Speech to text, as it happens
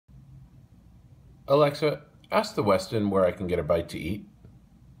Alexa, ask the Westin where I can get a bite to eat.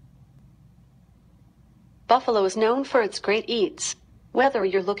 Buffalo is known for its great eats. Whether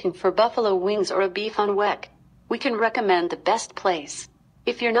you're looking for buffalo wings or a beef on weck, we can recommend the best place.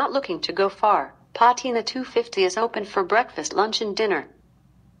 If you're not looking to go far, Patina 250 is open for breakfast, lunch, and dinner.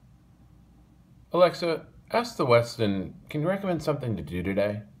 Alexa, ask the Westin, can you recommend something to do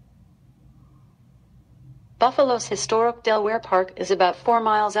today? Buffalo's historic Delaware Park is about 4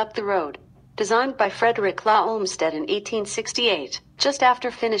 miles up the road. Designed by Frederick Law Olmsted in 1868, just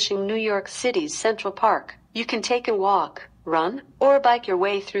after finishing New York City's Central Park, you can take a walk, run, or bike your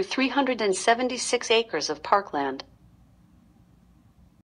way through 376 acres of parkland.